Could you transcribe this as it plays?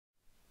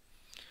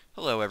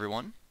Hello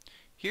everyone.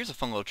 Here's a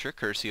fun little trick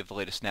courtesy of the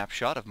latest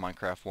snapshot of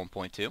Minecraft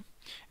 1.2,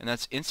 and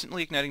that's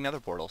instantly igniting nether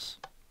portals.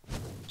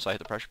 So I hit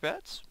the pressure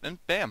pads, and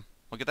bam!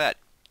 Look at that.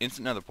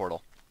 Instant nether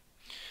portal.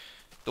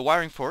 The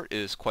wiring for it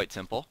is quite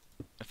simple.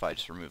 If I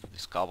just remove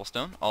this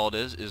cobblestone, all it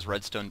is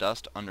redstone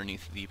dust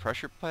underneath the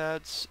pressure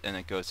pads, and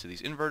it goes to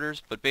these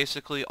inverters, but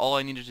basically all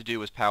I needed to do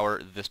was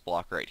power this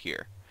block right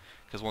here.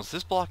 Because once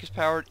this block is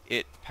powered,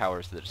 it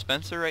powers the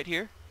dispenser right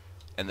here,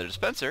 and the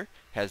dispenser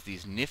has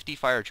these nifty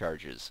fire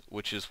charges,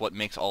 which is what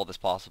makes all this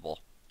possible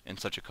in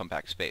such a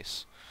compact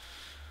space.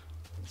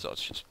 So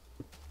let's just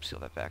seal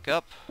that back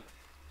up.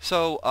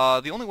 So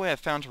the only way I've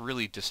found to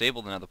really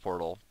disable the nether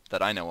portal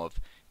that I know of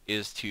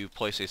is to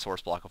place a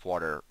source block of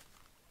water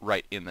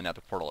right in the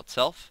nether portal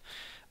itself.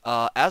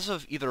 As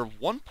of either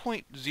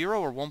 1.0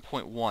 or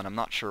 1.1, I'm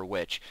not sure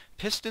which,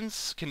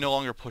 pistons can no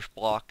longer push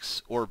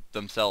blocks or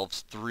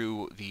themselves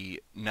through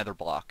the nether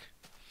block,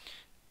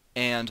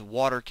 and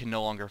water can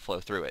no longer flow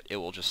through it. It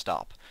will just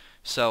stop.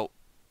 So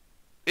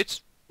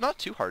it's not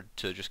too hard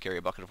to just carry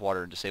a bucket of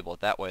water and disable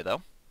it that way,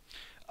 though.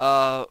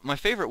 My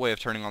favorite way of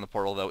turning on the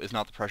portal, though, is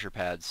not the pressure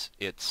pads,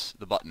 it's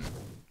the button.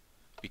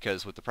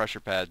 Because with the pressure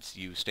pads,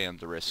 you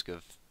stand the risk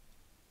of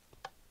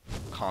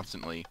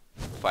constantly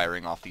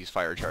firing off these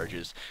fire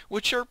charges,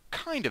 which are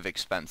kind of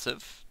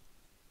expensive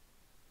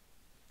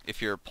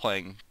if you're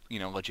playing,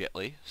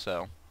 legitly,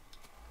 so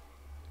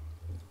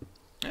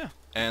yeah.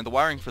 And the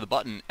wiring for the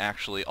button,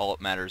 actually, all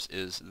it matters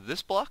is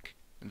this block,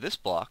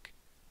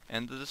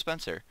 and the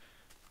dispenser.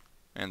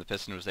 And the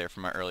piston was there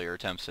from my earlier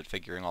attempts at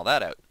figuring all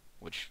that out,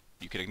 which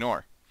you can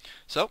ignore.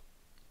 So,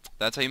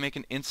 that's how you make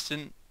an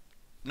instant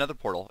nether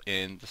portal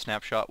in the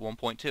snapshot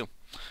 1.2.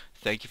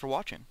 Thank you for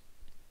watching.